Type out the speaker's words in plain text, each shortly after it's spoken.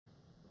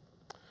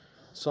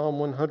Psalm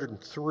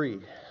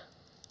 103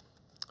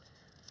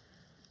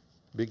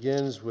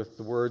 begins with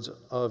the words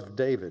of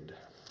David.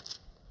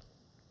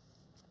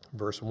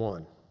 Verse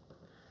 1.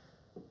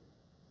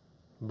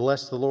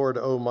 Bless the Lord,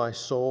 O my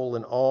soul,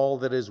 and all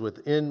that is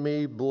within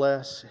me,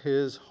 bless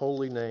his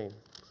holy name.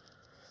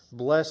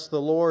 Bless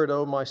the Lord,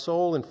 O my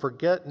soul, and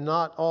forget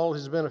not all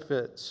his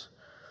benefits,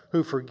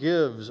 who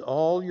forgives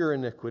all your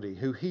iniquity,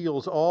 who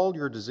heals all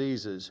your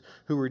diseases,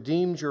 who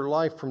redeems your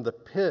life from the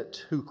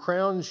pit, who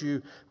crowns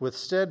you with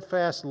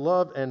steadfast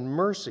love and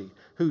mercy,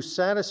 who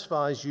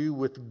satisfies you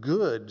with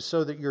good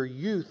so that your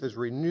youth is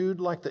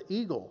renewed like the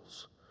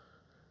eagles.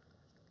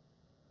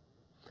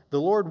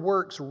 The Lord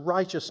works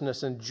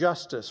righteousness and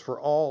justice for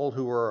all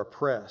who are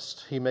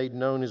oppressed. He made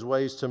known his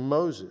ways to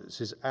Moses,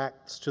 his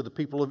acts to the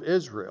people of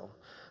Israel.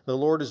 The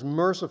Lord is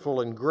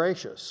merciful and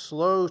gracious,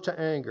 slow to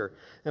anger,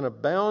 and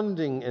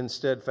abounding in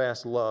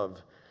steadfast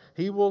love.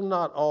 He will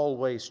not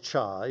always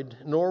chide,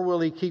 nor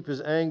will he keep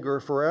his anger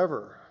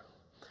forever.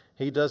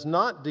 He does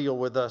not deal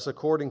with us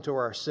according to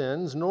our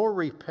sins, nor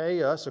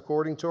repay us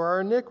according to our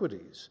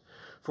iniquities.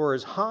 For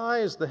as high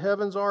as the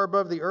heavens are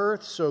above the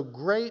earth, so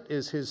great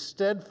is his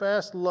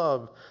steadfast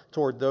love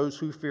toward those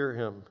who fear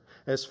him.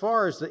 As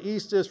far as the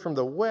east is from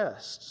the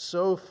west,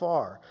 so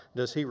far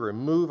does he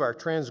remove our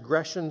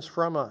transgressions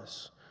from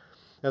us.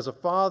 As a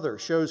father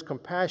shows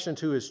compassion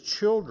to his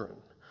children,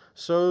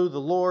 so the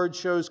Lord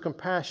shows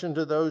compassion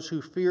to those who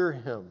fear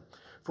him.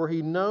 For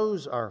he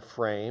knows our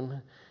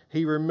frame.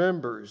 He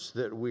remembers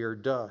that we are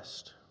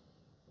dust.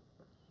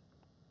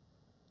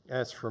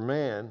 As for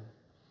man,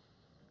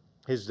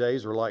 his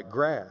days are like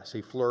grass.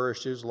 He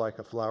flourishes like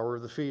a flower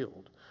of the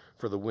field.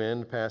 For the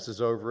wind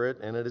passes over it,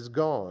 and it is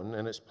gone,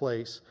 and its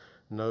place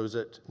knows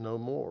it no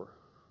more.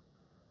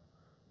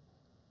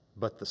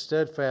 But the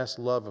steadfast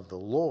love of the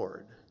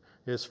Lord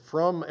is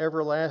from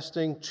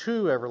everlasting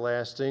to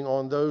everlasting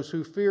on those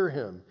who fear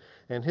him,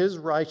 and his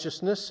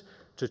righteousness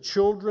to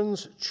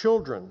children's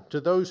children,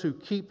 to those who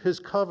keep his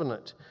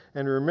covenant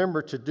and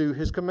remember to do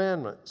his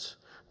commandments.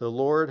 The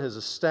Lord has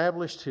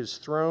established his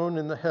throne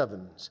in the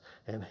heavens,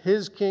 and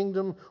his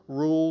kingdom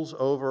rules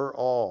over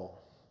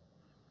all.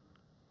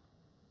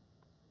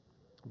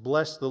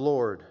 Bless the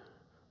Lord,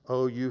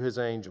 O you his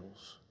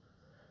angels,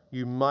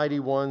 you mighty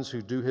ones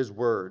who do his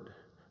word,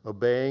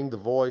 obeying the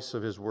voice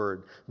of his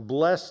word.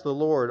 Bless the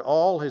Lord,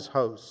 all his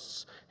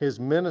hosts, his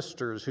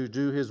ministers who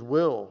do his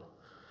will.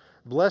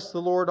 Bless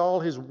the Lord,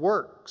 all his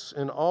works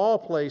in all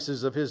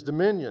places of his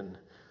dominion.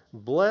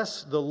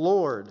 Bless the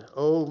Lord,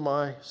 O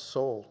my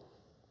soul.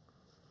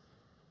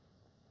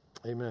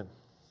 Amen.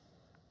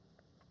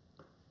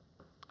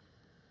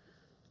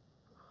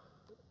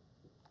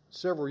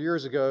 Several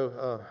years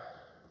ago,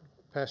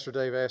 Pastor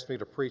Dave asked me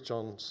to preach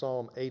on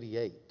Psalm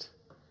 88.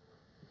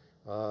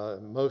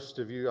 Most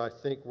of you, I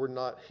think, were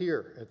not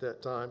here at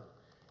that time,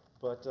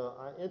 but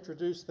I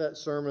introduced that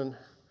sermon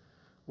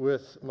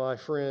with my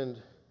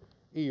friend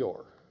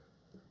Eeyore.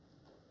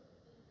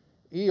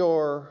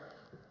 Eeyore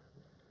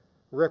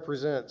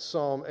represents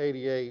Psalm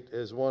 88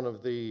 as one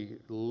of the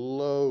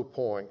low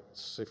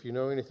points. If you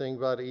know anything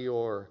about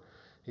Eeyore,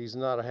 he's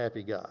not a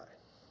happy guy.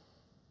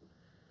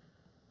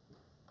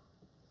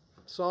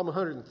 Psalm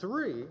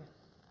 103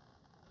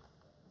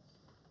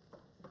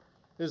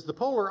 is the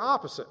polar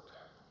opposite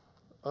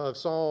of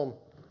Psalm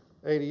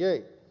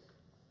 88.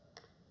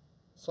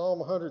 Psalm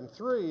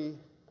 103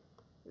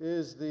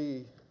 is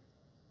the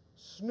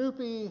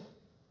Snoopy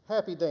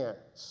happy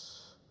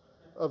dance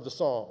of the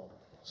Psalms.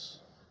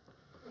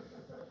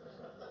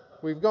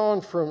 We've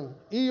gone from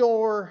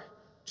Eeyore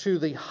to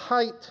the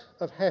height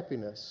of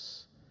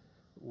happiness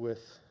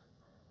with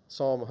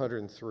Psalm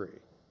 103.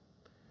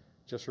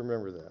 Just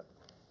remember that.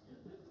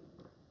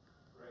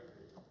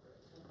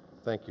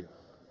 Thank you.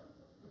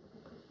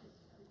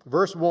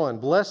 Verse 1,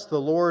 bless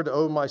the Lord,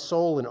 O my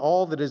soul, and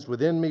all that is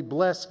within me.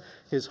 Bless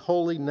his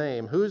holy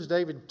name. Who is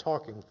David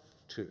talking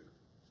to?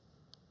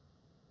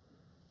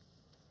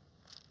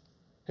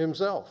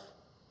 Himself.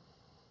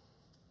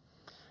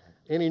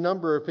 Any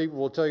number of people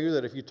will tell you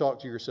that if you talk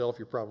to yourself,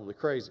 you're probably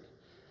crazy.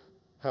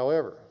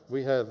 However,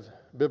 we have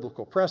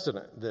biblical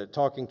precedent that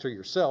talking to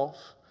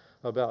yourself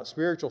about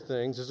spiritual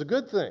things is a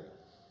good thing.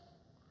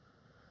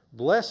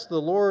 Bless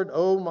the Lord,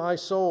 O my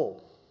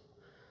soul,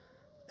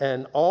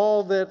 and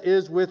all that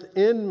is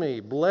within me.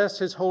 Bless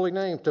his holy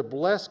name. To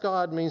bless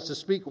God means to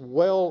speak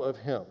well of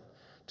him,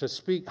 to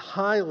speak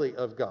highly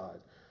of God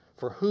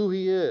for who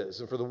he is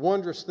and for the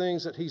wondrous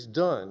things that he's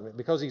done,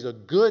 because he's a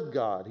good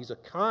God, he's a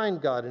kind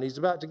God, and he's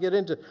about to get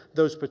into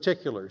those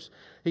particulars.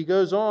 He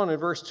goes on in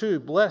verse 2,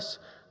 bless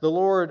the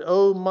Lord,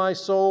 O my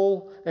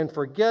soul, and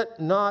forget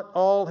not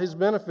all his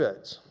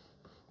benefits.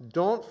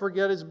 Don't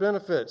forget his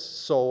benefits,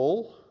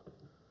 soul.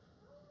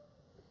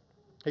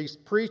 He's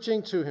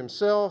preaching to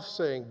himself,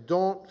 saying,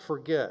 don't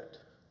forget.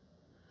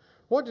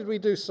 What did we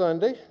do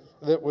Sunday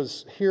that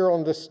was here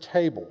on this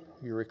table,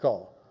 you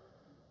recall?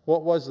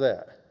 What was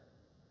that?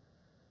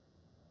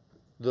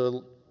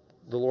 The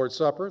Lord's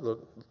Supper, the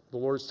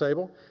Lord's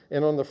table.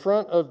 And on the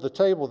front of the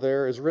table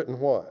there is written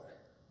what?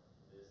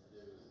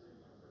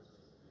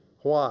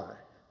 Why?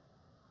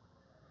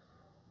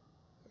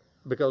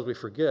 because we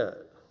forget.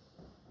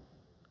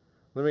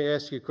 Let me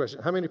ask you a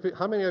question. How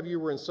many of you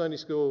were in Sunday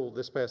school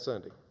this past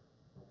Sunday?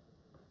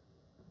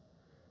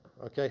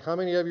 Okay, how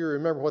many of you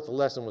remember what the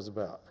lesson was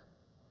about?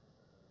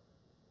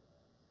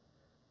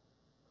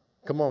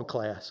 Come on,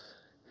 class.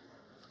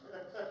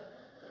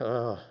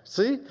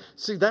 See,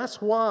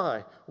 that's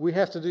why we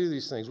have to do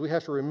these things. We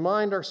have to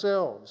remind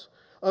ourselves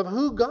of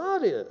who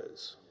God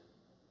is.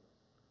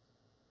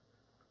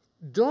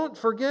 Don't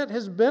forget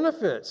his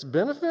benefits.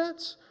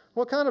 Benefits?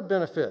 What kind of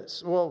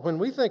benefits? Well, when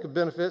we think of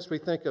benefits, we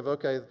think of,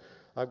 okay,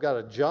 I've got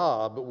a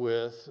job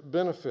with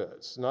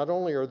benefits. Not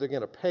only are they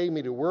going to pay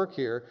me to work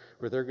here,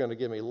 but they're going to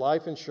give me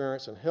life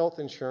insurance and health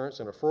insurance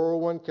and a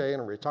 401k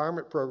and a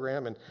retirement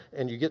program,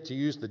 and you get to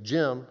use the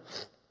gym.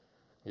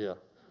 Yeah.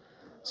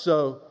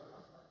 So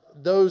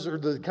those are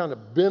the kind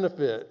of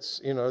benefits,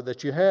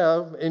 that you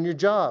have in your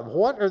job.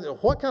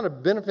 What kind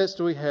of benefits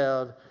do we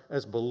have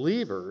as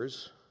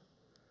believers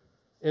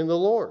in the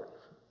Lord?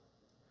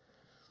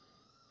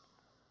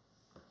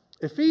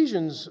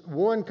 Ephesians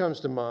 1 comes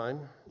to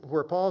mind,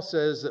 where Paul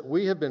says that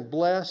we have been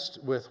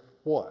blessed with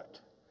what?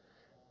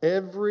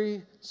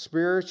 Every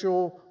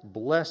spiritual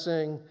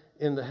blessing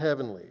in the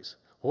heavenlies.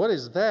 What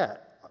is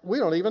that? We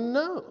don't even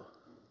know.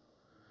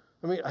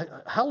 I mean,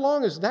 how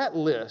long is that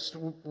list?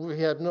 We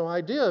have no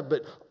idea,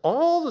 but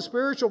all the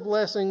spiritual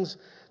blessings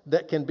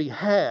that can be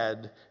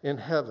had in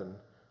heaven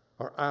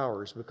are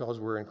ours because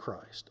we're in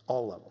Christ,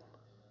 all of them.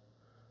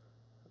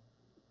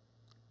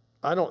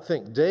 I don't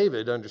think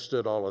David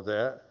understood all of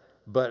that,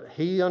 but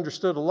he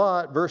understood a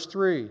lot. Verse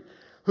 3,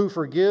 who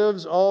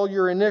forgives all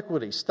your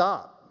iniquity.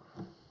 Stop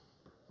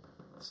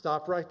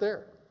right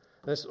there.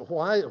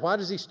 Why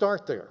does he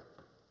start there?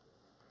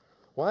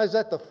 Why is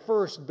that the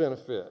first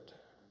benefit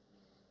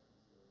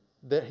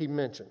that he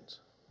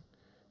mentions?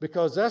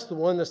 Because that's the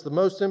one that's the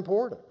most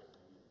important.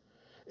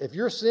 If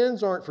your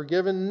sins aren't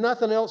forgiven,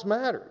 nothing else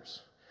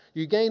matters.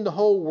 You gain the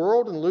whole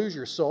world and lose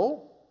your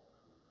soul.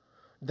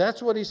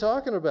 That's what he's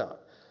talking about.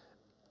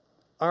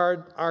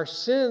 Our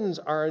sins,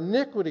 our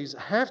iniquities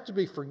have to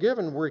be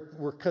forgiven.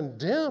 We're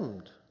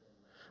condemned.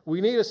 We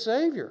need a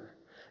Savior.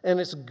 And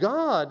it's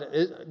God.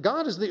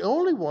 God is the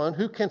only one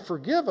who can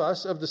forgive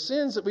us of the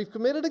sins that we've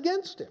committed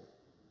against him.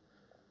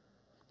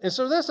 And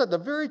so that's at the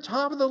very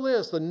top of the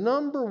list. The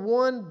number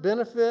one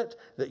benefit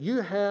that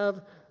you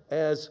have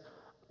as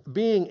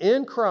being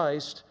in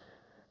Christ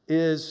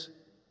is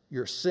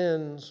your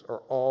sins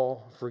are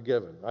all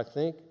forgiven. I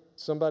think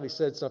somebody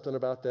said something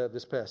about that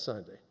this past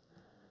Sunday.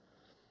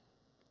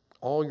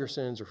 All your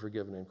sins are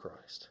forgiven in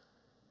Christ.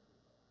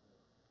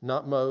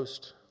 Not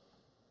most,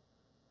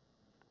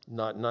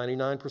 not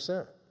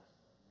 99%.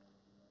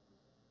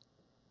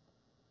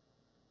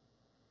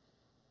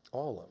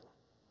 All of them.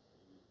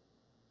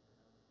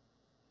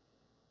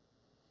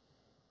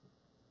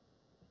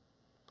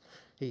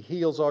 He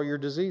heals all your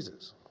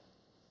diseases.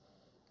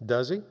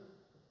 Does he?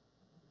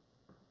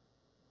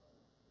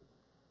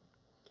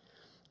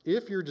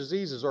 If your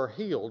diseases are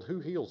healed, who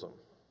heals them?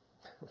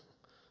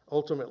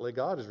 Ultimately,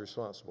 God is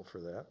responsible for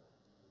that.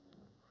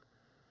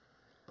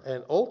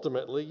 And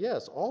ultimately,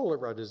 yes, all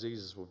of our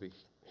diseases will be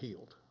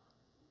healed.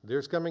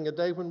 There's coming a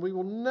day when we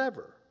will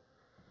never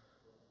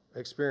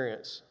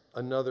experience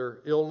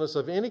another illness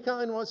of any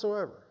kind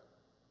whatsoever.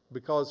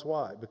 Because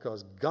why?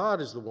 Because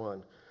God is the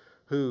one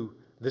who,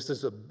 this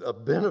is a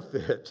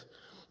benefit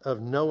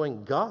of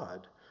knowing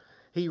God.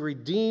 He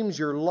redeems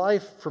your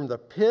life from the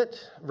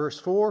pit, verse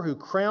 4, who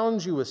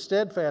crowns you with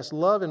steadfast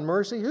love and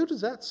mercy. Who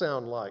does that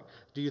sound like?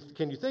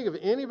 Can you think of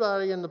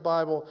anybody in the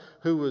Bible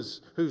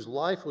whose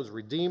life was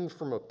redeemed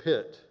from a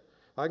pit?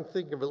 I can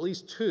think of at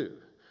least two.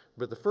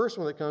 But the first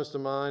one that comes to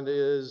mind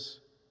is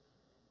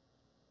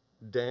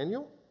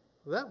Daniel.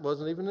 That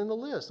wasn't even in the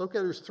list. Okay,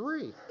 there's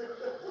three.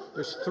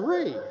 There's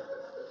three.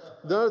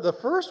 The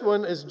first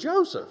one is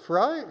Joseph,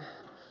 right?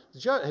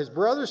 His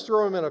brothers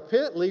throw him in a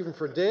pit, leave him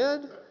for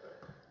dead.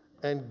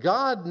 And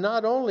God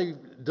not only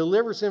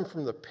delivers him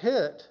from the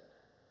pit,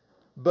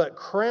 but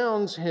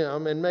crowns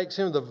him and makes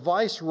him the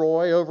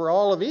viceroy over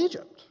all of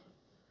Egypt.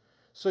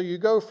 So you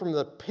go from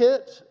the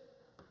pit,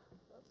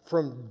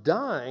 from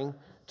dying,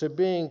 to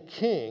being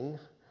king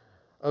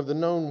of the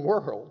known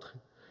world.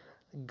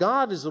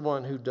 God is the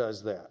one who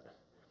does that.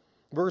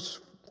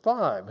 Verse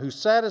 5, who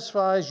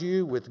satisfies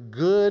you with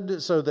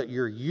good so that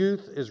your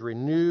youth is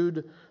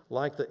renewed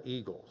like the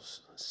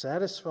eagles.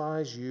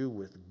 Satisfies you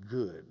with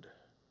good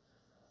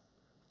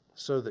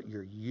so that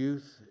your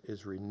youth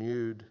is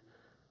renewed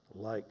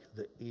like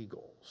the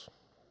eagles.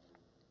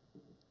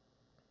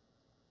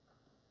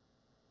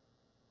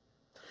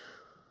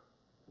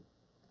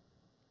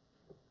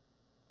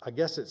 I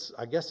guess it's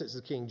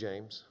the King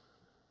James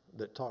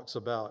that talks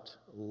about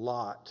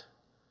Lot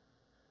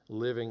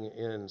living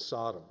in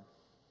Sodom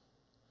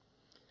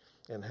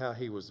and how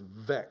he was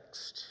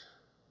vexed.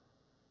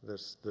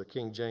 That's the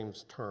King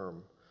James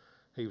term.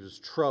 He was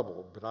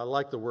troubled, but I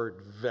like the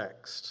word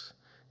vexed.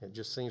 It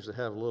just seems to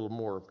have a little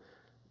more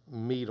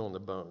meat on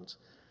the bones.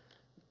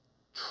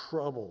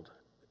 Troubled,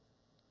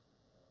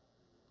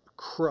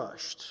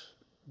 crushed,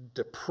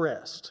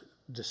 depressed,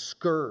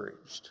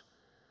 discouraged.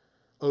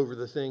 over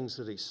the things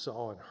that he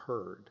saw and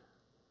heard.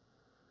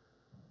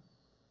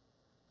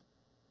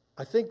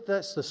 I think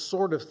that's the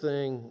sort of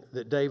thing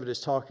that David is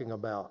talking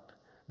about,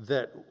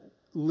 that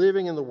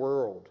living in the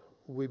world,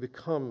 we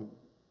become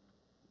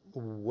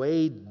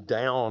weighed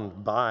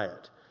down by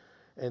it.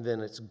 And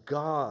then it's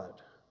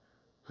God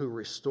who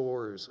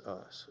restores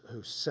us,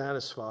 who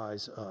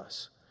satisfies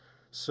us,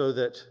 so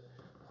that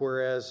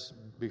whereas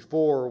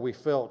before we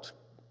felt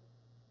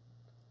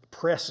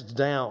pressed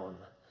down,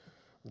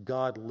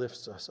 God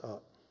lifts us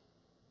up.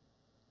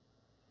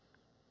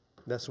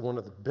 That's one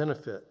of the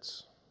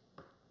benefits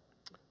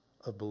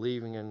of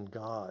believing in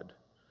God.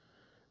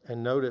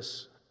 And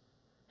notice,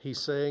 he's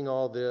saying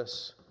all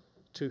this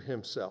to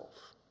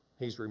himself.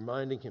 He's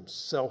reminding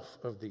himself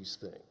of these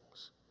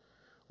things.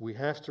 We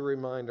have to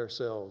remind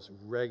ourselves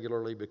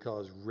regularly,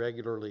 because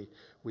regularly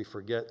we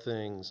forget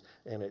things,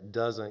 and it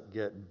doesn't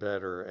get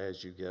better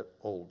as you get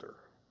older.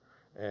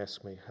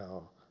 Ask me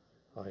how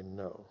I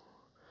know.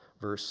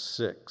 Verse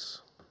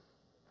 6.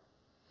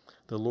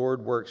 The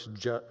Lord works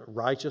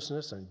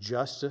righteousness and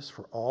justice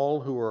for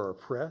all who are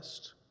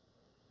oppressed.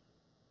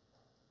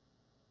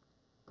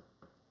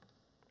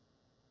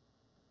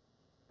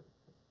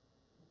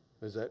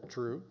 Is that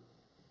true?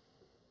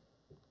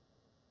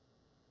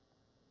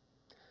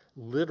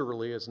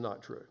 Literally, it's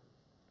not true.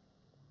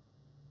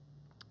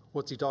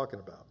 What's he talking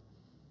about?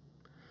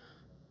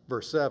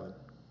 Verse 7.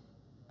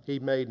 He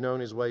made known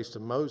his ways to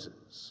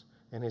Moses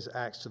and his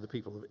acts to the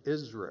people of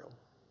Israel.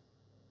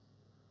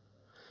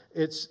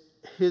 It's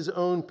his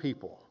own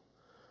people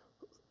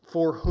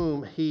for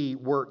whom he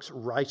works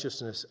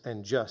righteousness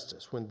and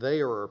justice when they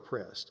are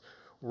oppressed.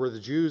 Were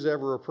the Jews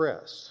ever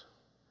oppressed?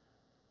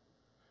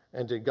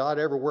 And did God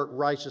ever work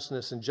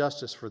righteousness and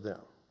justice for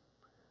them?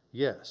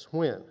 Yes.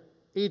 When?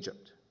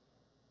 Egypt.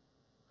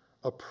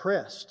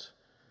 Oppressed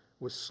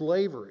with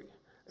slavery.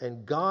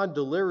 And God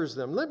delivers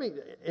them. Let me,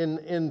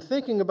 in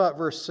thinking about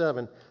verse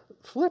 7,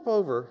 flip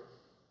over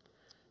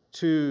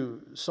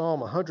to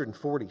Psalm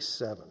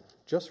 147,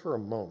 just for a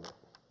moment.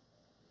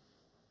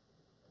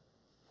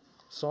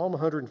 Psalm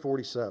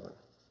 147.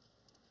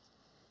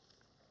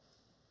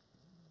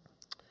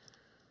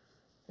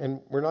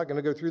 And we're not going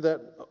to go through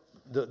that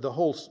the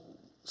whole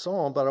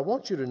psalm, but I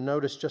want you to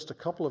notice just a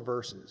couple of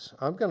verses.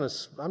 I'm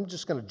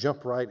just going to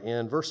jump right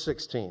in. Verse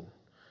 16.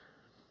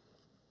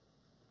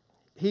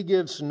 He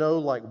gives snow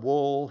like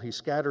wool. He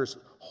scatters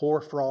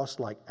hoarfrost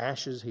like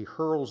ashes. He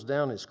hurls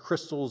down his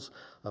crystals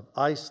of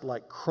ice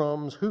like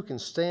crumbs. Who can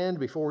stand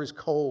before his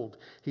cold?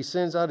 He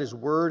sends out his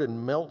word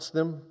and melts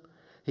them.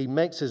 He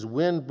makes his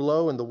wind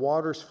blow and the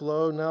waters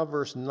flow. Now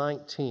verse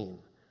 19.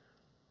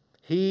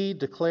 He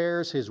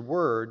declares his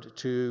word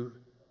to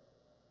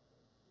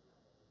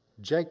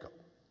Jacob,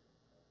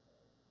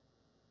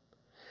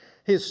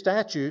 his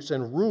statutes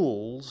and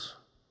rules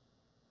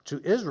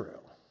to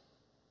Israel.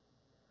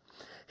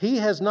 He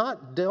has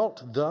not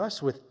dealt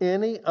thus with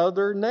any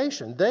other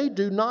nation. They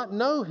do not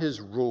know his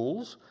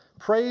rules.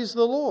 Praise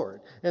the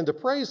Lord. And to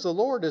praise the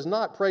Lord is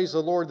not praise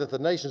the Lord that the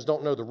nations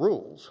don't know the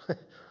rules.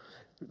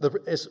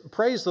 It's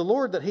praise the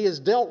Lord that he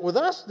has dealt with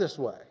us this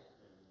way.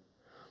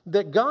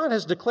 That God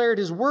has declared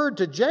his word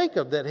to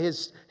Jacob, that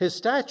his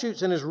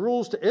statutes and his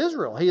rules to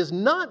Israel. He has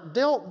not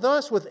dealt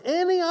thus with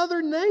any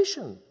other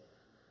nation.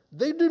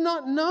 They do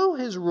not know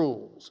his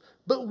rules,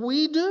 but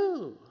we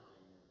do.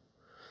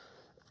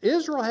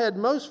 Israel had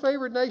most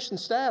favored nation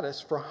status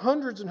for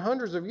hundreds and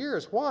hundreds of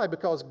years. Why?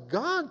 Because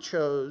God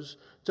chose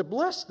to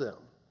bless them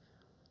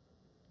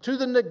to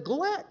the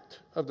neglect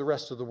of the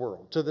rest of the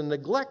world, to the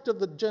neglect of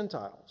the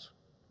Gentiles.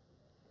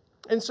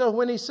 And so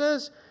when he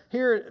says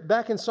here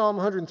back in Psalm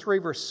 103,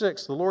 verse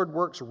 6, the Lord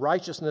works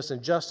righteousness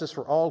and justice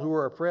for all who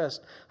are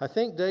oppressed, I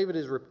think David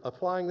is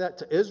applying that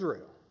to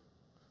Israel.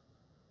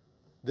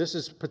 This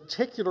is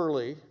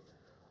particularly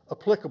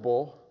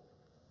applicable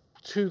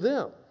to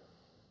them.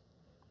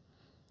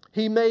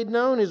 He made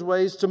known his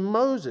ways to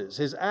Moses,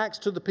 his acts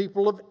to the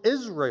people of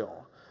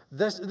Israel.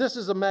 This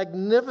is a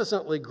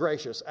magnificently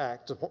gracious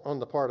act on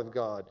the part of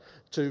God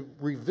to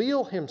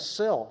reveal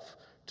himself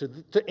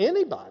to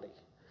anybody,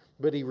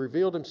 but he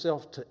revealed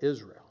himself to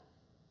Israel.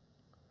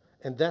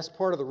 And that's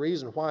part of the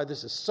reason why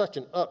this is such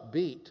an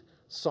upbeat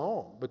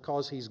psalm,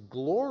 because he's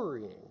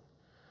glorying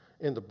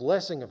in the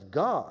blessing of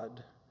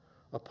God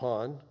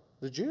upon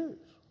the Jews.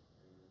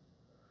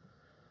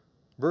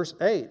 Verse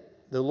 8,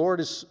 the Lord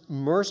is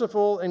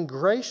merciful and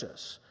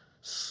gracious,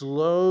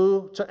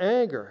 slow to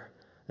anger,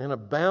 and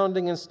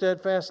abounding in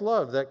steadfast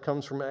love. That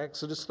comes from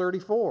Exodus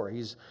 34.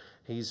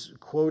 He's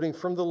quoting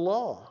from the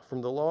law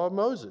of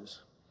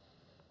Moses.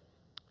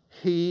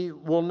 He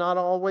will not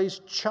always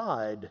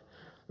chide.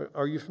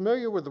 Are you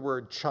familiar with the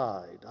word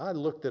chide? I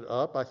looked it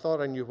up. I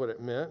thought I knew what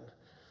it meant.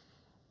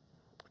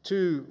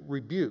 To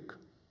rebuke,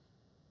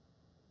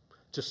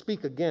 to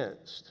speak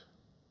against.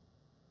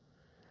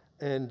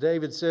 And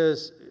David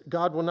says,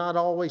 God will not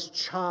always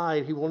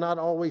chide. He will not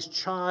always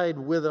chide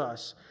with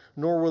us,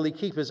 nor will he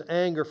keep his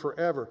anger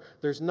forever.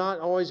 There's not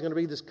always going to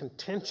be this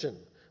contention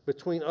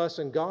between us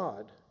and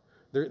God.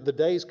 The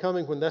day's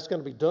coming when that's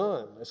going to be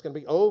done. It's going to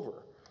be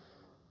over.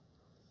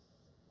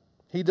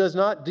 He does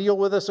not deal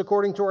with us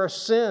according to our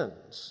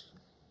sins.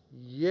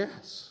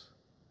 Yes.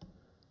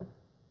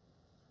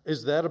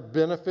 Is that a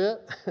benefit?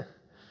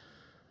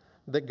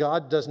 That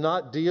God does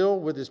not deal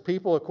with his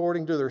people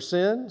according to their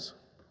sins,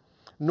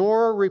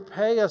 nor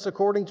repay us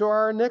according to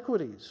our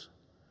iniquities.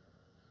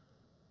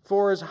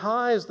 For as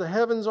high as the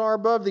heavens are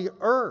above the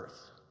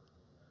earth,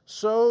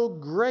 so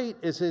great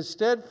is his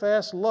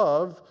steadfast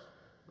love.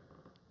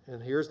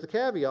 And here's the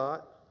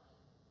caveat.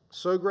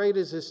 So great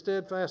is his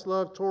steadfast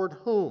love toward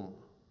whom?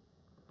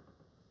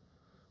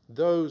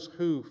 Those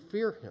who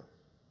fear him.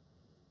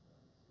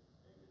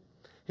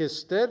 His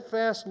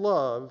steadfast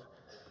love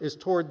is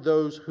toward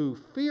those who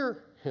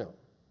fear him.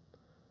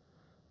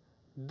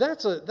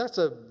 That's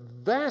a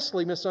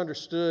vastly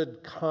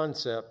misunderstood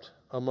concept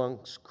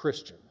amongst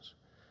Christians.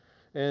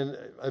 And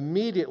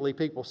immediately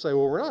people say,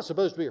 well, we're not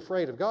supposed to be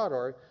afraid of God,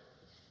 are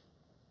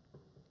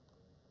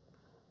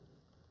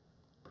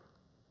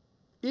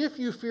we? If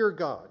you fear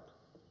God,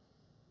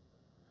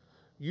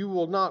 you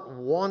will not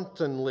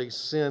wantonly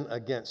sin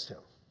against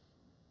him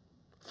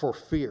for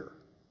fear.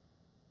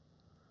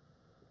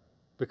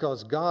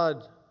 Because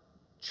God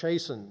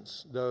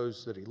chastens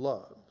those that he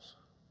loves,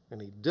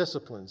 and he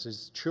disciplines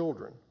his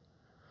children.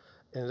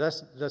 And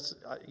that's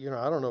I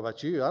don't know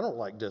about you, I don't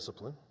like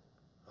discipline.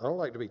 I don't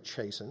like to be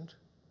chastened.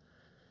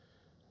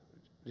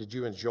 Did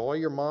you enjoy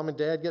your mom and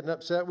dad getting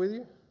upset with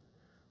you?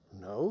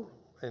 No.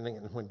 And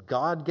when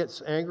God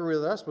gets angry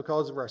with us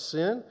because of our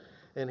sin,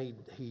 and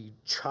he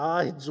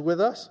chides with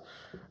us,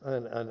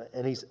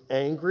 and he's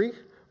angry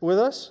with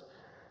us,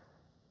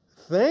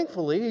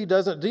 thankfully, he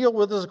doesn't deal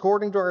with us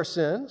according to our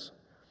sins.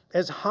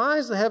 As high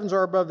as the heavens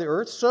are above the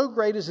earth, so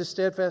great is his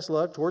steadfast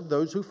love toward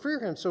those who fear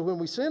him. So when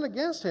we sin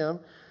against him,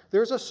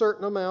 there's a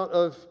certain amount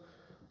of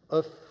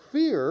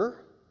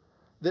fear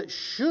that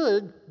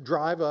should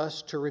drive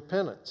us to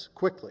repentance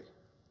quickly.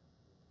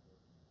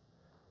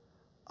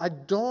 I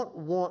don't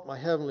want my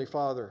Heavenly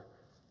Father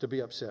to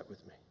be upset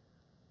with me.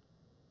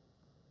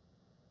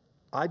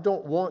 I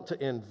don't want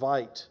to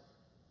invite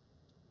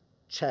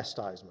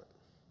chastisement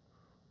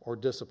or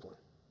discipline.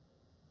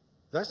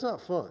 That's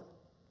not fun.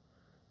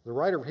 The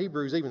writer of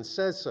Hebrews even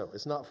says so.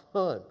 It's not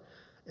fun.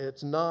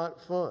 It's not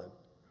fun.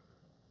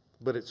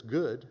 But it's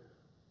good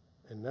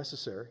and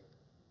necessary.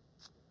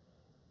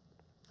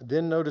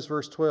 Then notice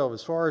verse 12.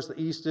 As far as the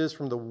east is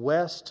from the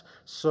west,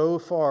 so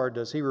far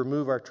does he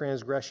remove our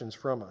transgressions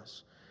from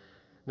us.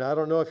 Now, I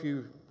don't know if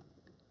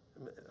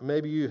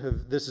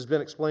this has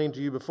been explained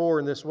to you before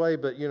in this way,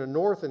 but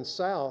north and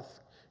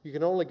south, you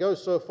can only go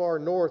so far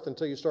north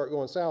until you start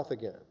going south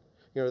again.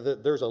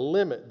 There's a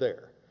limit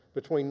there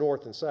between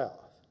north and south.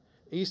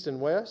 East and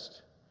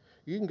west,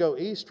 you can go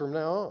east from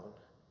now on.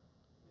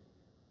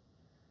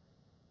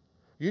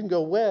 You can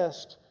go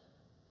west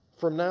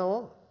from now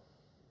on.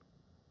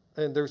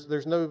 And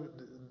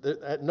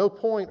at no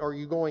point are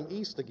you going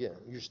east again.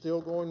 You're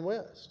still going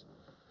west.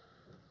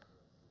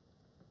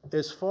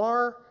 As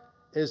far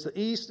as the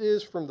east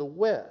is from the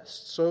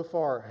west, so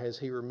far has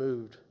he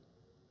removed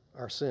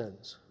our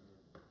sins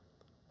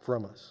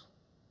from us.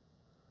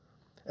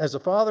 As a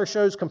father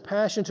shows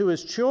compassion to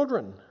his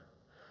children,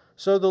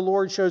 so the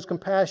Lord shows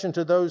compassion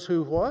to those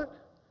who what?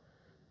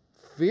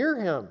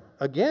 Fear him.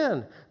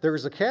 Again,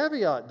 there's a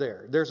caveat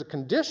there. There's a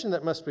condition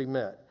that must be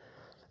met.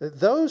 That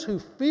those who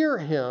fear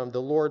him,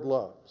 the Lord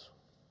loves.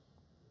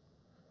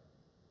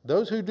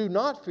 Those who do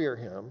not fear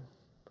him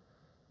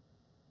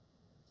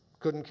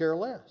couldn't care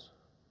less.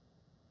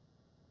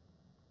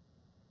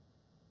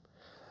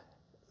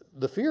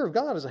 The fear of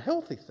God is a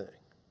healthy thing.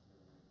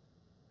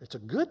 It's a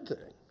good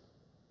thing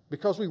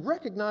because we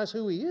recognize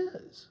who he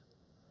is.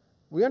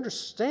 We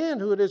understand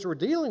who it is we're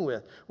dealing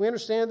with. We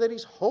understand that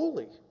he's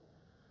holy,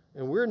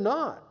 and we're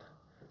not.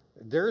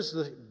 There's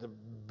the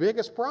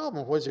biggest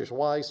problem, which is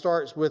why he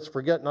starts with,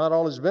 forget not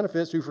all his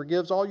benefits, who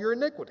forgives all your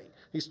iniquity.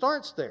 He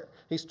starts there.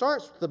 He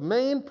starts with the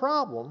main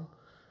problem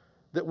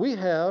that we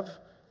have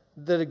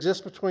that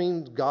exists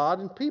between God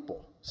and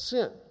people,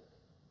 sin.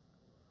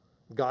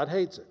 God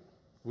hates it.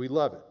 We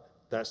love it.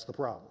 That's the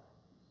problem.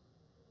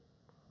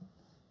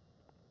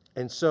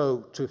 And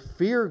so to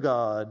fear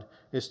God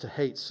is to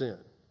hate sin.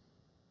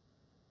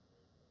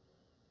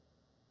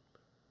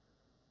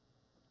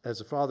 As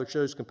the Father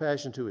shows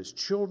compassion to his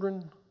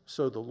children,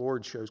 so the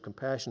Lord shows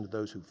compassion to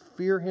those who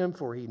fear him,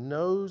 for he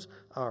knows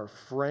our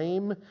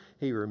frame.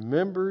 He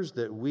remembers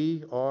that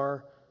we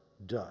are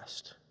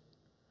dust.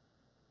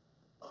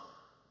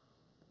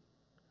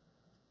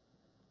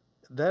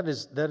 That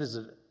is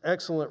an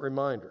excellent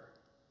reminder.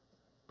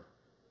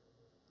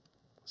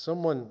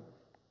 Someone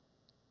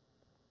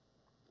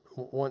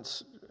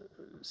once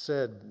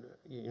said,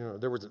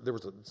 there was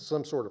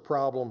some sort of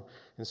problem,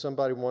 and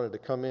somebody wanted to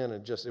come in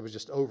and it was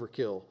just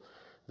overkill,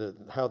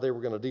 how they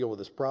were going to deal with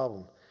this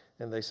problem.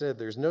 And they said,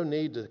 there's no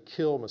need to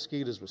kill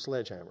mosquitoes with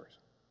sledgehammers.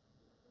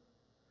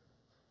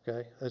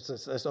 Okay? That's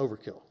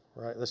overkill,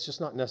 right? That's just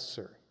not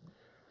necessary.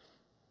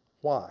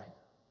 Why?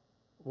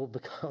 Well,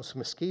 because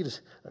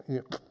mosquitoes,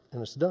 and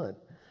it's done.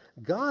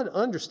 God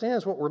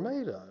understands what we're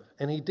made of,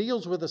 and he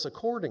deals with us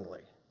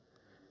accordingly.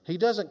 He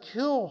doesn't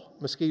kill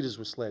mosquitoes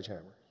with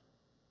sledgehammers.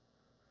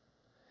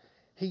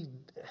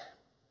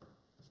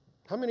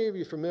 How many of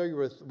you are familiar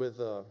with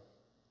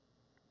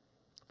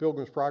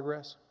Pilgrim's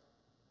Progress?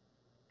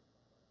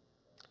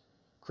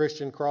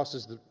 Christian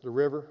crosses the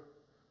river.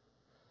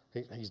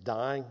 He's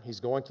dying. He's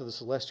going to the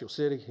celestial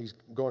city. He's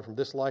going from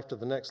this life to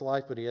the next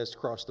life, but he has to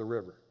cross the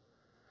river.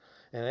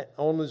 And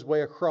on his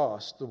way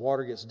across, the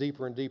water gets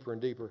deeper and deeper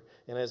and deeper.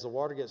 And as the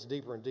water gets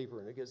deeper and deeper,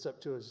 and it gets up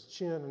to his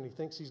chin, and he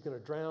thinks he's going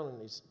to drown,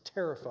 and he's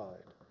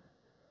terrified.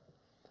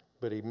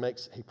 But he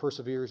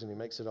perseveres, and he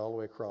makes it all the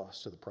way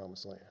across to the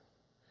promised land.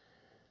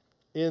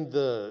 In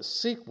the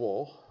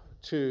sequel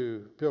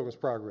to Pilgrim's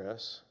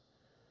Progress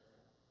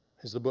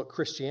is the book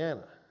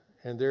Christiana.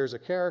 And there's a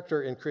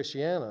character in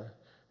Christiana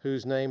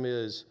whose name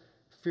is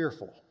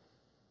Fearful.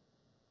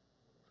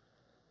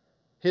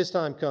 His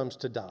time comes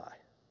to die.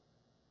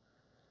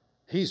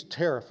 He's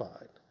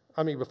terrified.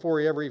 I mean, before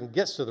he ever even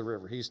gets to the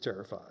river, he's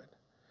terrified.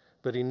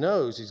 But he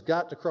knows he's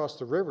got to cross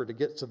the river to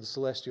get to the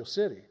celestial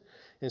city.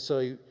 And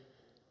so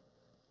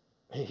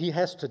he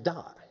has to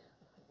die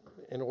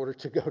in order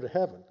to go to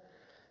heaven.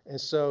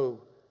 And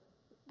so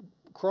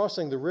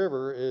crossing the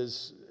river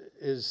is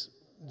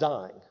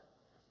dying.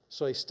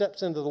 So he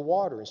steps into the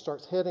water and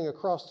starts heading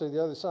across to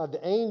the other side.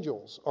 The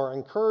angels are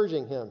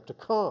encouraging him to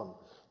come,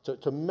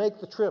 to make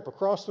the trip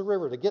across the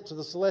river to get to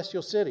the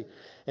celestial city.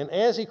 And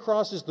as he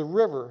crosses the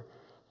river,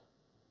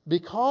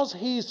 because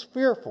he's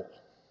fearful,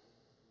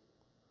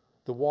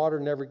 the water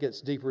never gets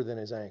deeper than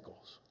his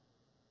ankles.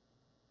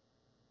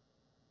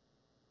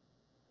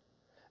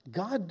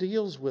 God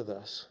deals with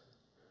us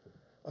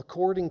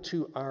according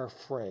to our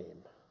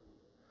frame.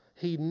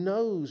 He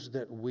knows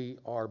that we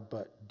are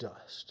but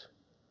dust.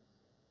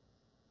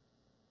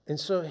 And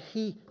so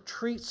he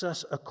treats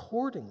us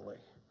accordingly.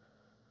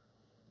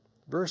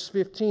 Verse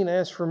 15,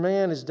 as for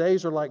man, his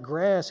days are like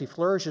grass. He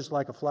flourishes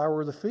like a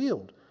flower of the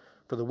field.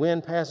 For the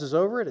wind passes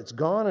over it, it's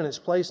gone, and its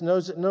place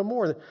knows it no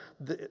more.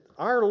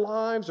 Our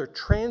lives are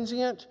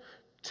transient,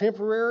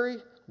 temporary,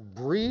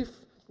 brief.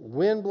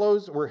 Wind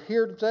blows, we're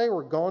here today,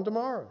 we're gone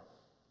tomorrow.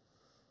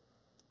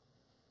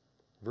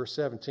 Verse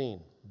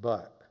 17,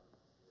 but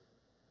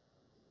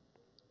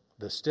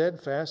the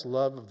steadfast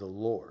love of the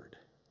Lord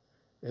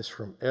is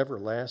from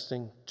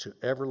everlasting to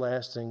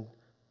everlasting.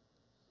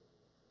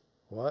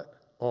 What?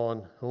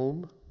 On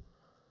whom?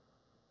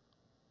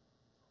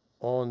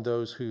 On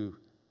those who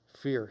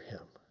fear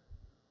him.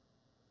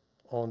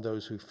 On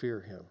those who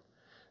fear him.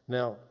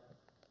 Now,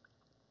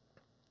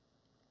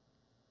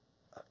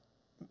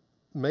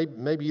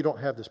 maybe you don't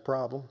have this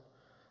problem,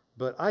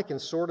 but I can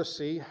sort of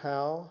see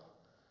how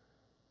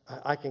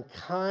I can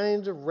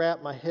kind of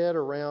wrap my head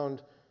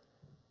around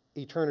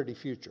eternity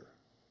future.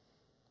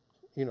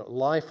 You know,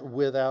 life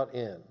without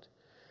end.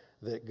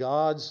 That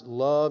God's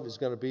love is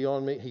going to be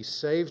on me. He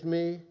saved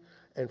me,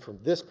 and from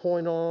this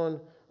point on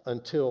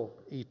until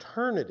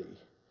eternity,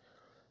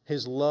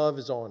 his love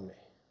is on me.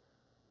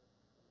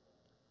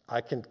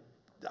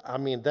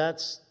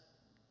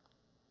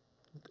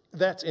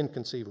 That's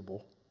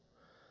inconceivable.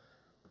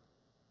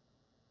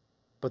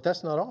 But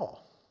that's not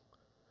all.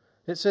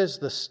 It says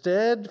the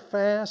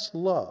steadfast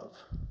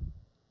love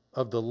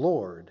of the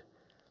Lord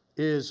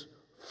is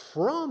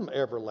from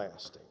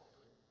everlasting,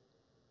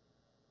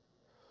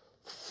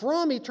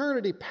 from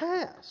eternity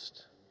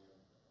past.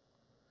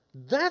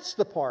 That's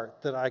the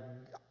part that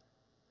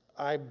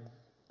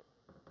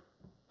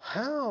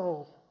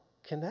how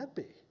can that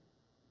be?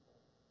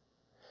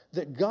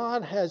 That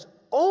God has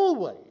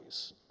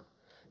always,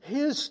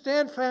 his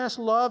steadfast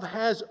love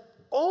has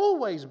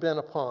always been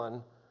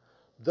upon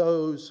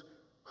those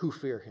who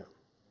fear him.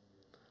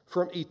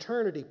 From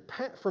eternity,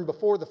 from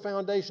before the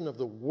foundation of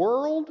the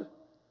world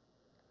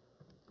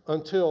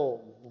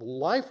until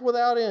life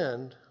without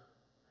end,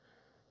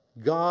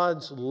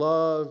 God's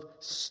love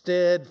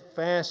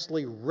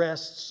steadfastly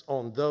rests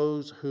on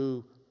those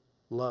who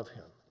love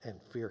him and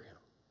fear him.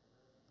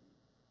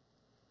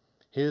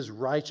 His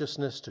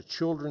righteousness to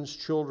children's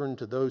children,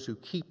 to those who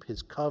keep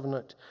his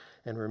covenant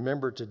and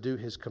remember to do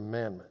his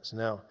commandments.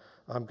 Now,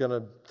 I'm going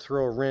to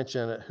throw a wrench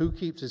in it. Who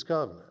keeps his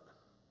covenant?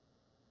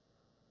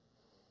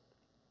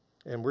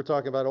 And we're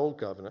talking about Old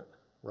Covenant,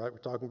 right? We're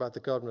talking about the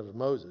covenant of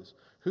Moses.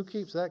 Who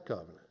keeps that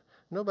covenant?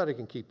 Nobody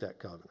can keep that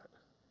covenant.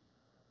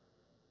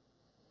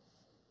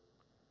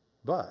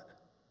 But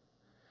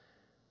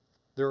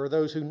there are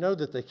those who know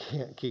that they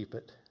can't keep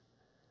it.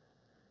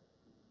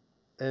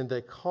 And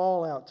they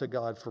call out to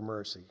God for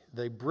mercy.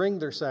 They bring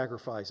their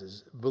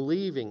sacrifices,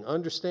 believing,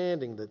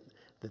 understanding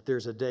that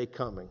there's a day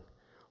coming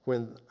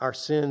when our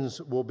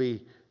sins will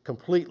be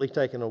completely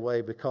taken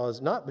away,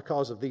 not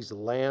because of these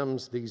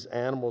lambs, these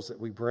animals that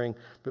we bring,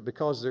 but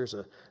because there's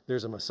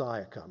a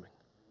Messiah coming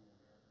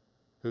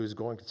who is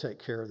going to take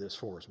care of this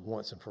for us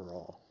once and for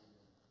all.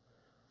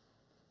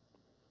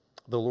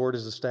 The Lord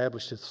has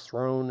established his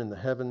throne in the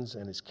heavens,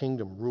 and his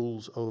kingdom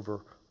rules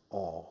over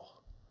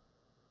all.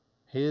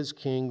 His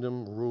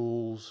kingdom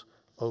rules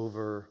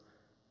over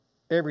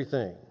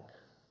everything.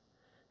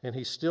 And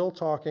he's still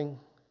talking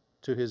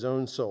to his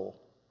own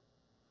soul.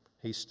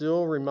 He's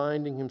still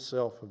reminding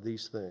himself of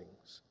these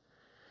things.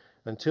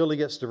 until he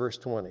gets to verse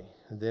 20.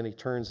 And then he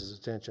turns his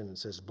attention and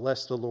says,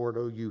 "Bless the Lord,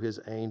 O you his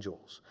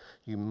angels,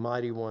 you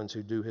mighty ones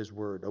who do his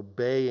word,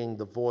 obeying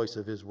the voice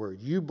of his word.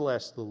 You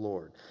bless the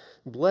Lord.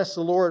 Bless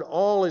the Lord,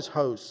 all his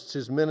hosts,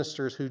 his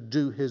ministers who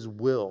do his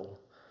will.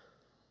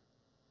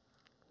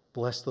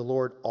 Bless the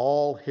Lord,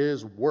 all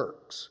his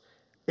works,"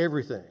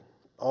 everything,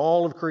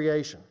 all of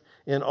creation,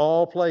 in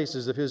all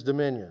places of his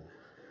dominion.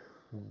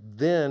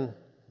 Then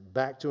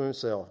back to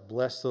himself,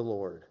 "Bless the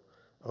Lord,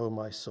 O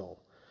my soul."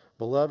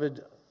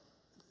 Beloved,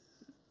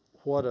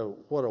 what a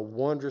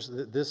wondrous,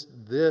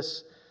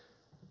 this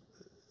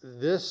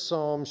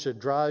psalm should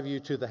drive you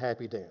to the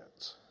happy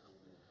dance.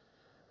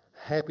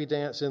 Happy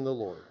dance in the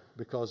Lord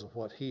because of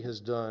what he has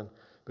done,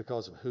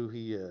 because of who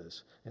he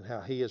is, and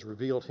how he has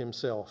revealed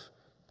himself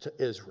to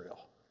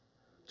Israel,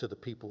 to the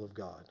people of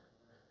God.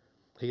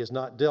 He has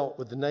not dealt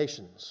with the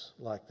nations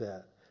like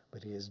that,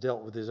 but he has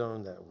dealt with his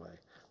own that way.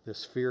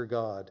 This fear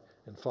God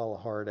and follow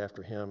hard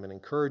after him and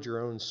encourage your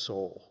own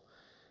soul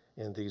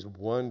in these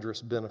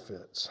wondrous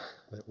benefits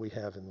that we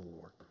have in the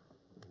Lord.